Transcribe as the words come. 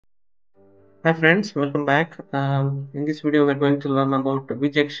Hi friends, welcome back. In this video, we're going to learn about the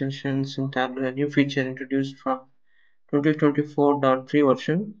Viz Extensions in Tableau, a new feature introduced from 2024.3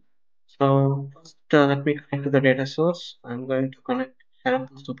 version. So first, let me connect to the data source. I'm going to connect Tableau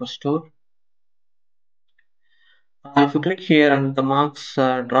Superstore. If you click here on the marks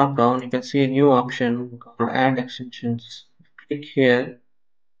drop down, you can see a new option called Add Extensions. If you click here,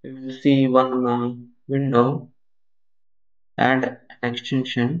 you will see one window, Add an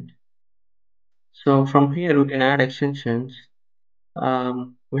Extension. So from here, we can add extensions.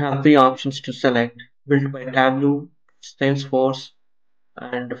 We have three options to select: built by Tableau, Salesforce,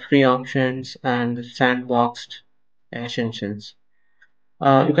 and free options and sandboxed extensions.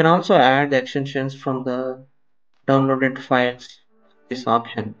 You can also add extensions from the downloaded files. This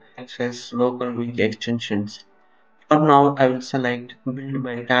option access local with extensions. For now, I will select built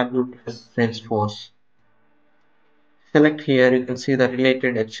by Tableau plus Salesforce. Select here, you can see the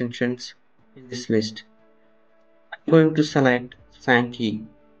related extensions in this list. I'm going to select Sankey.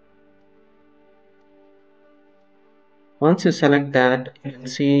 Once you select that, you can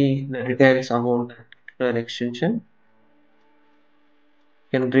see the details about that particular extension.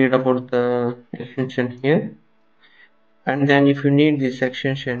 You can read about the extension here. And then if you need this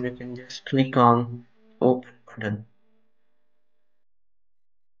extension, you can just click on open button.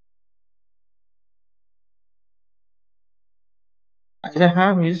 As I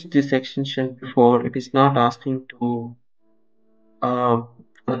have used this extension before, it is not asking to uh,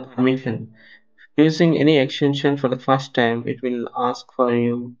 for the permission. Using any extension for the first time, it will ask for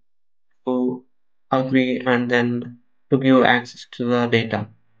you to agree and then to give access to the data.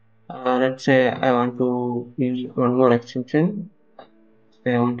 Let's say I want to use one more extension.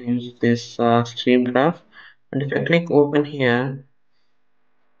 Say I want to use this stream graph, and if I click open here,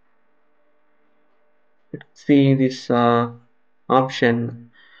 you can see this option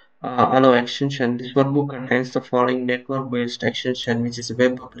allow extension. This workbook contains the following network-based extension, which is a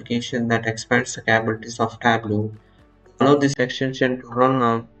web application that expands the capabilities of Tableau. Allow this extension to run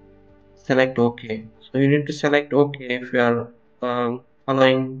on. Select OK. So you need to select OK if you are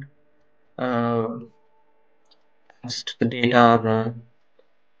following access to the data.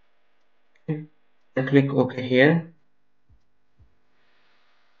 I click OK here.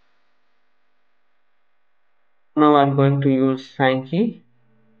 Now I'm going to use Sankey.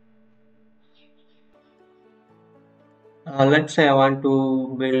 Let's say I want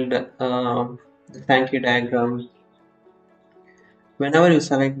to build the Sankey diagram. Whenever you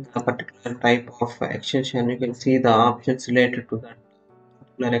select a particular type of extension, you can see the options related to that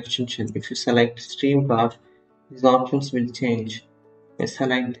particular extension. If you select stream graph, these options will change. If I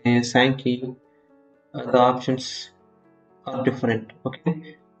select a Sankey, the options are different.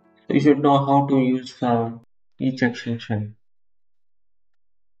 Okay, so you should know how to use each extension.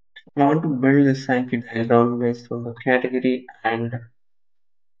 I want to build this Sankey diagram based on the category, and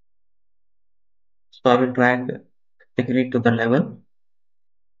so I will drag the category to the level,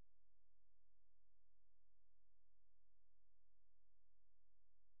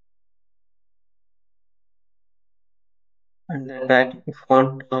 and then drag if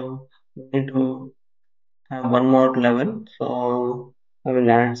want we need to have one more level, so I will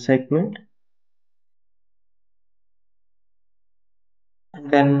add segment, and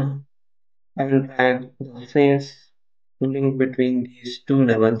then I will drag the sales link between these two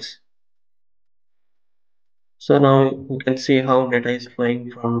levels. So now you can see how data is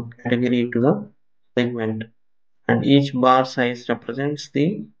flowing from category to the segment, and each bar size represents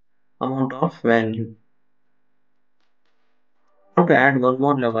the amount of value. Now to add one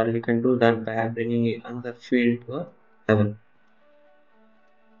more level, you can do that by bringing another field to a level.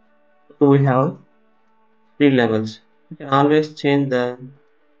 So we have three levels. You can always change the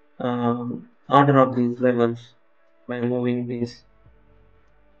order of these levels by moving these.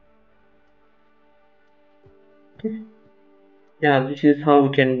 Okay. Yeah, this is how we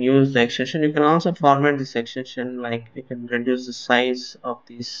can use the extension. You can also format this extension, like you can reduce the size of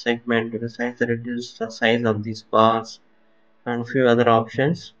this segment, you can reduce the size of these bars and few other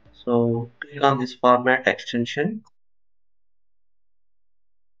options. So click on this format extension.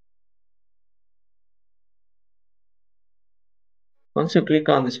 Once you click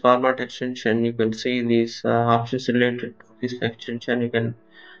on this format extension, you can see these options related to this extension. You can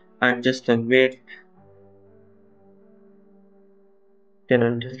adjust the weight, you can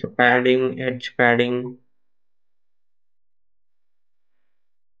adjust the padding, edge padding.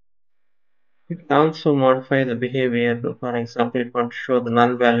 You can also modify the behavior. For example, if you want to show the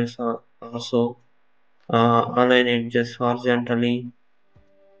null values are also align edges horizontally.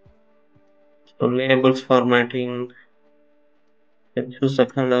 So labels formatting, you can choose the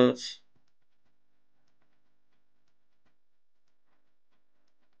colors.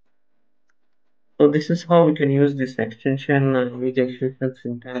 this is how we can use this extension with extensions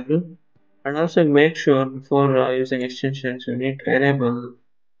in Tableau. And also make sure before using extensions you need to enable,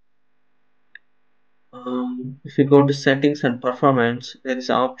 if you go to settings and performance, there is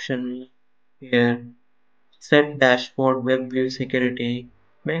an option here, set dashboard web view security.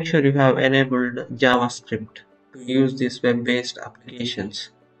 Make sure you have enabled JavaScript to use these web-based applications.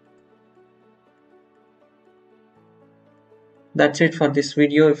 That's it for this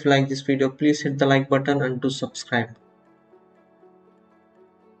video. If you like this video, please hit the like button and do subscribe.